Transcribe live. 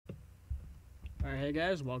Alright, hey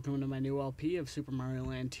guys, welcome to my new LP of Super Mario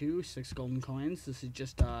Land 2, 6 golden coins. This is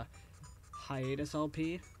just a hiatus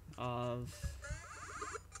LP of,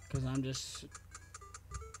 because I'm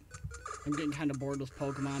getting kind of bored with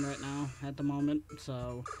Pokemon right now at the moment,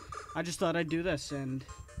 so I just thought I'd do this, and,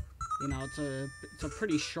 you know, it's a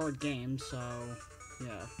pretty short game, so,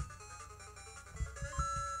 yeah.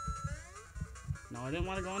 No, I didn't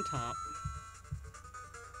want to go on top.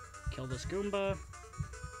 Kill this Goomba.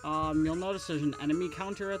 You'll notice there's an enemy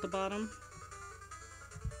counter at the bottom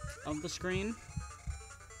of the screen.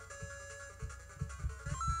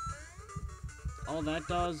 All that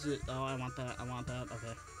does is, oh, I want that,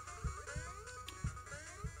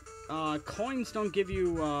 okay. Coins don't give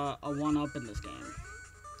you, a 1-up in this game.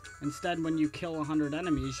 Instead, when you kill 100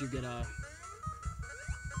 enemies, you get a...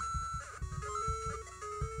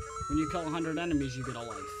 When you kill 100 enemies, you get a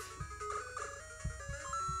life.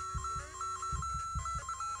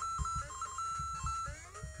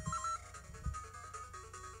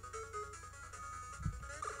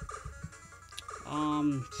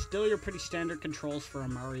 Still your pretty standard controls for a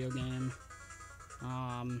Mario game.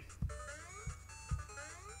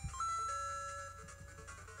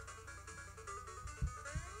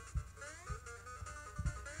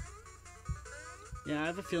 Yeah, I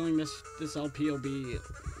have a feeling this LP will be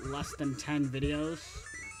less than 10 videos.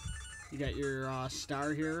 You got your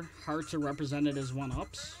star here. Hearts are represented as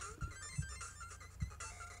 1-ups.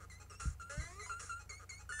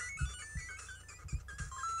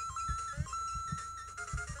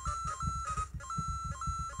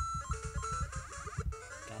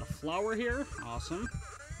 Flower here, awesome.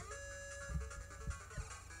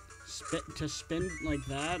 To spin like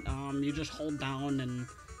that, you just hold down and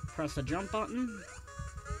press the jump button.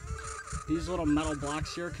 These little metal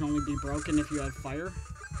blocks here can only be broken if you have fire.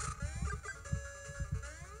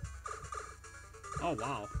 Oh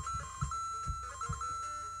wow.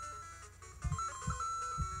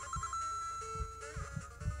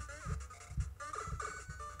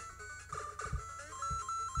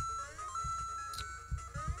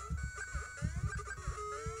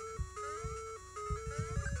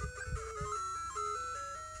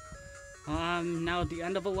 Now at the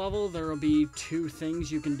end of a level, there will be 2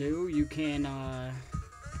 things you can do. You can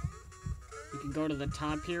go to the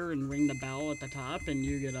top here and ring the bell at the top, and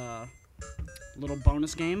you get a little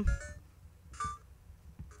bonus game.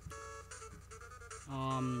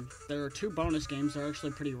 There are 2 bonus games. They're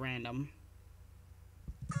actually pretty random.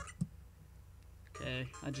 Okay,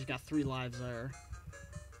 I just got 3 lives there.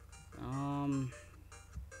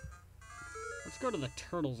 Let's go to the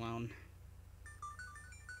Turtle Zone.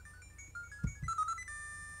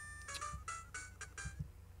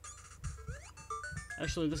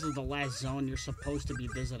 Actually, this is the last zone you're supposed to be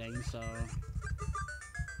visiting, so...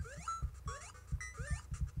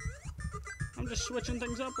 I'm just switching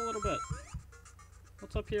things up a little bit.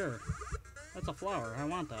 What's up here? That's a flower. I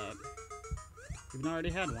want that. You've already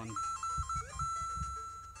had one.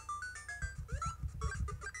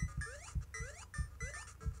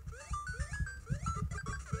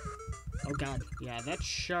 Oh god. Yeah, that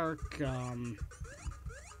shark,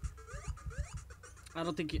 I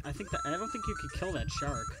don't think you could kill that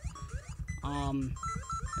shark. And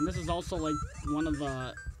this is also like one of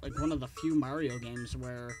the few Mario games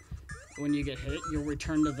where when you get hit, you'll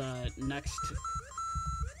return to the next.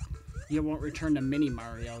 You won't return to Mini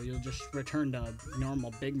Mario. You'll just return to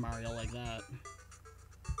normal Big Mario like that.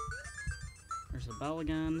 There's the bell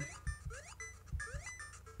again.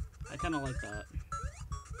 I kind of like that.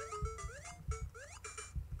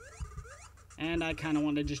 And I kind of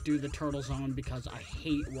want to just do the Turtle Zone because I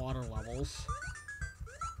hate water levels.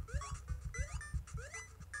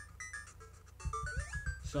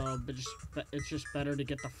 So, but it's just better to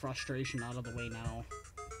get the frustration out of the way now.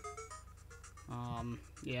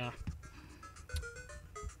 Yeah.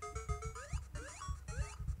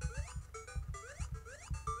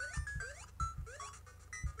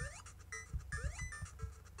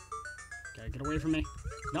 Gotta get away from me.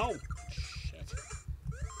 No!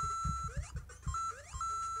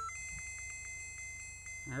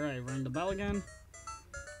 Alright, ring the bell again.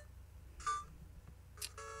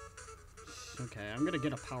 Okay, I'm gonna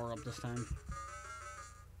get a power-up this time.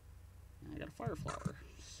 I got a fire flower.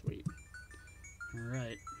 Sweet.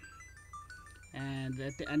 Alright. And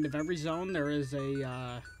at the end of every zone, there is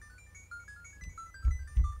a,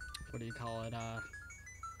 what do you call it?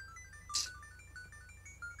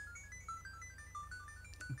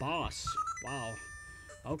 Boss. Wow.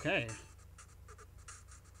 Okay.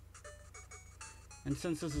 And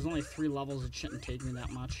since this is only 3 levels, it shouldn't take me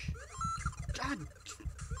that much. God,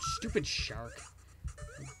 stupid shark.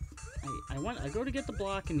 I go to get the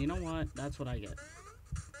block, and you know what? That's what I get.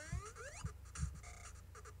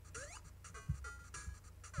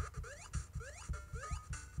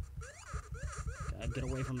 God, get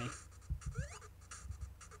away from me.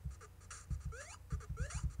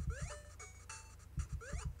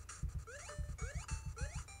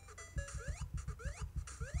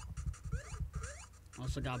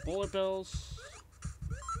 Also got bullet bills.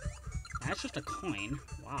 That's just a coin.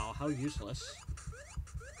 Wow, how useless.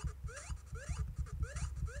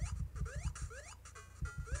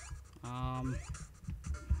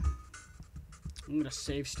 I'm gonna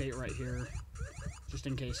save state right here, just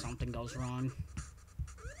in case something goes wrong.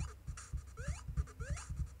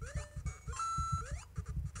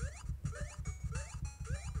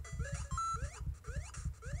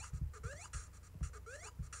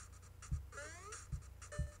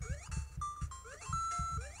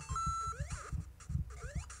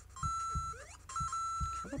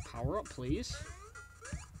 Have a power up, please.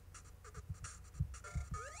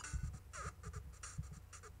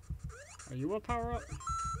 Are you a power up?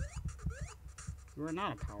 You are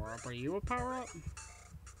not a power up. Are you a power up?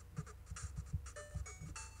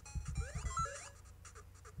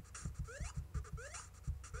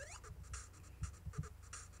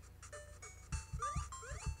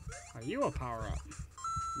 Are you a power up?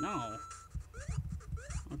 No.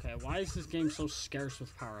 Okay, why is this game so scarce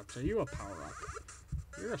with power ups? Are you a power up?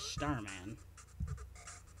 You're a star man.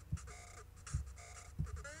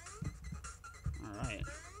 Alright.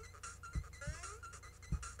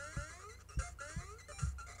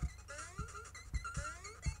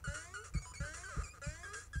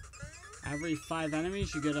 Every 5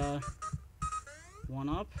 enemies, you get a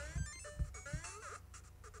 1-up.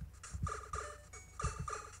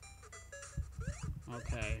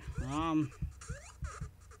 Okay, I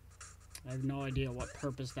have no idea what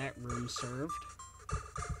purpose that room served.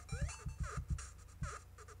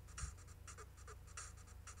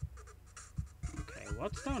 Okay,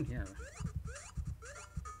 what's down here?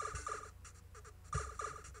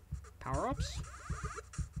 Power-ups?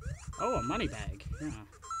 Oh, a money bag, yeah.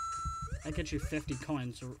 That gets you 50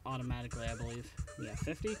 coins automatically, I believe. Yeah,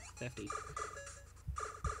 50? 50.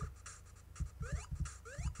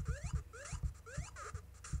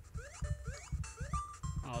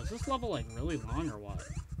 Oh, is this level, like, really long or what?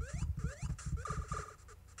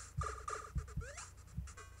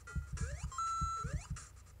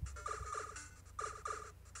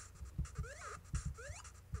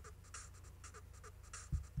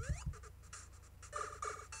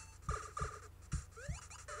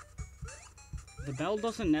 The bell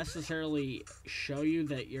doesn't necessarily show you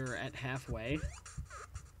that you're at halfway.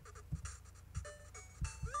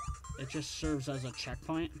 It just serves as a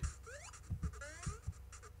checkpoint.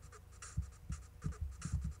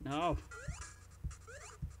 No.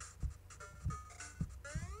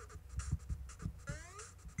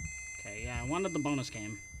 Okay, yeah, I wanted the bonus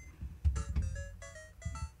game.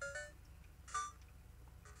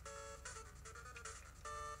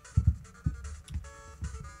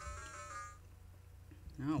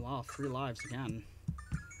 Oh, wow, 3 lives again.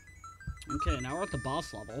 Okay, now we're at the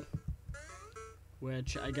boss level.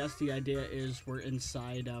 Which, I guess the idea is we're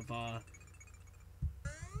inside of a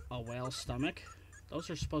whale's stomach. Those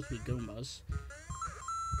are supposed to be Goombas.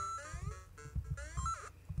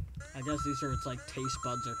 I guess these are its, like, taste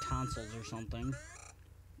buds or tonsils or something.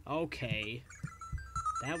 Okay.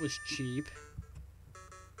 That was cheap.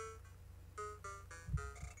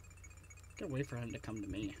 Gotta wait for him to come to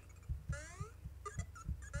me.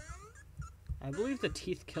 I believe the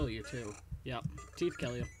teeth kill you, too. Yep, teeth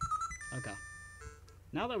kill you. Okay.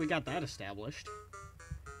 Now that we got that established...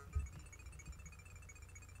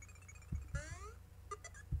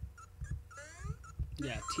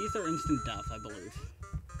 Yeah, teeth are instant death, I believe.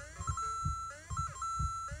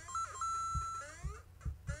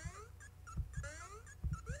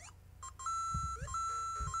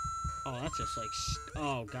 Oh, that's just like...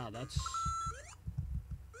 Oh, God, that's...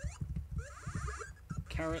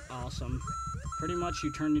 Carrot, awesome. Pretty much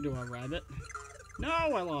you turned into a rabbit. No,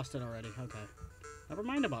 I lost it already. Okay. Never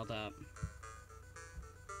mind about that.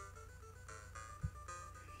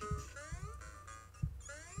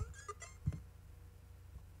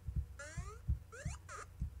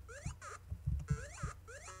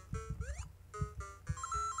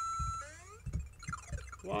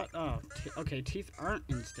 What? Oh, okay, teeth aren't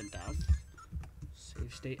instant death.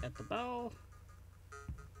 Save state at the bell.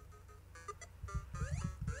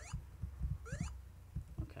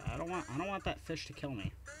 Okay, I don't want that fish to kill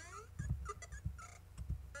me.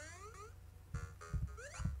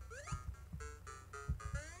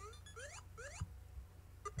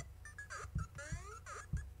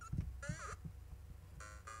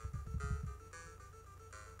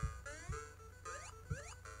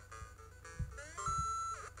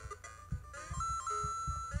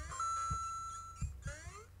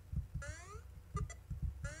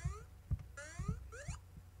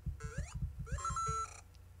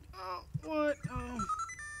 Oh, what? Oh.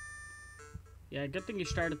 Yeah, good thing you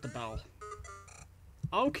started the bell.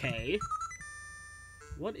 Okay.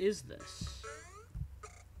 What is this?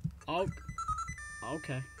 Oh.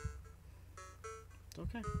 Okay. It's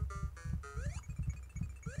okay.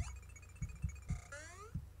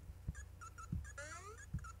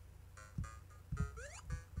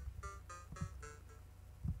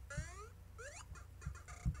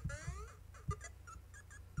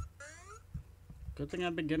 Good thing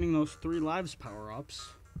I've been getting those 3 lives power-ups.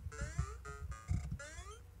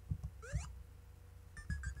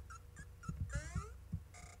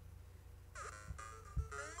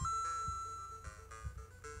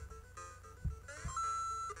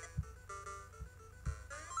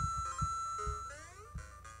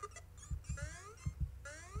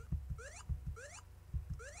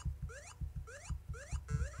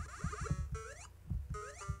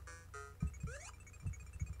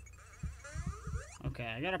 Okay,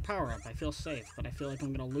 I got a power-up. I feel safe, but I feel like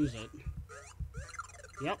I'm gonna lose it.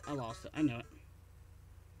 Yep, I lost it. I knew it.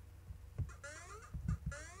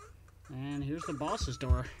 And here's the boss's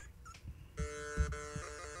door.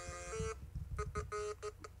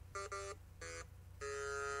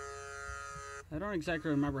 I don't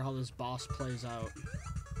exactly remember how this boss plays out.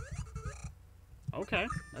 Okay,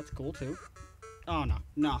 that's cool too. Oh, no.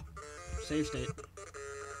 No. Save state.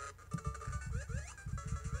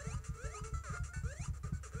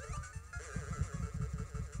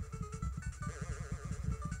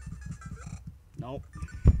 Nope.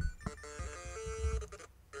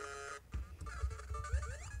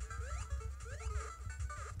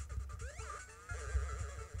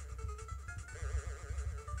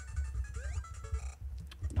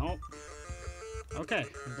 Nope. Okay,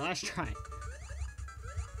 last try.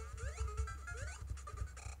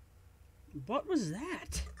 What was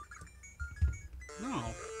that? No.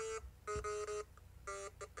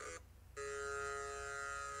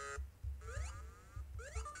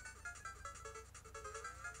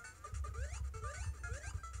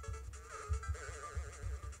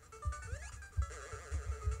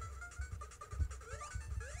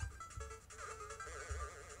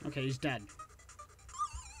 Okay, he's dead.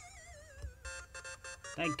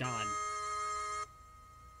 Thank God.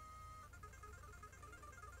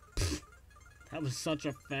 That was such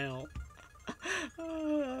a fail.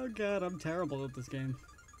 Oh God, I'm terrible at this game.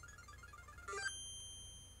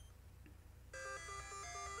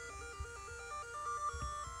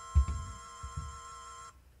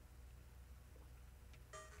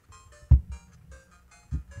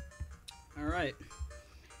 Alright.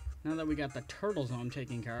 Now that we got the turtle zone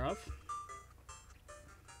taken care of.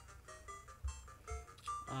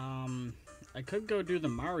 I could go do the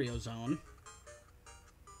Mario zone.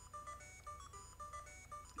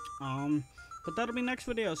 But that'll be next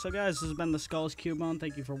video. So guys, this has been the Skulls Cubone.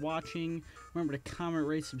 Thank you for watching. Remember to comment,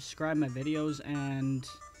 rate, subscribe my videos, and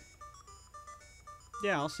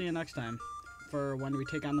yeah, I'll see you next time for when we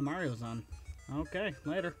take on the Mario zone. Okay,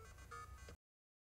 later.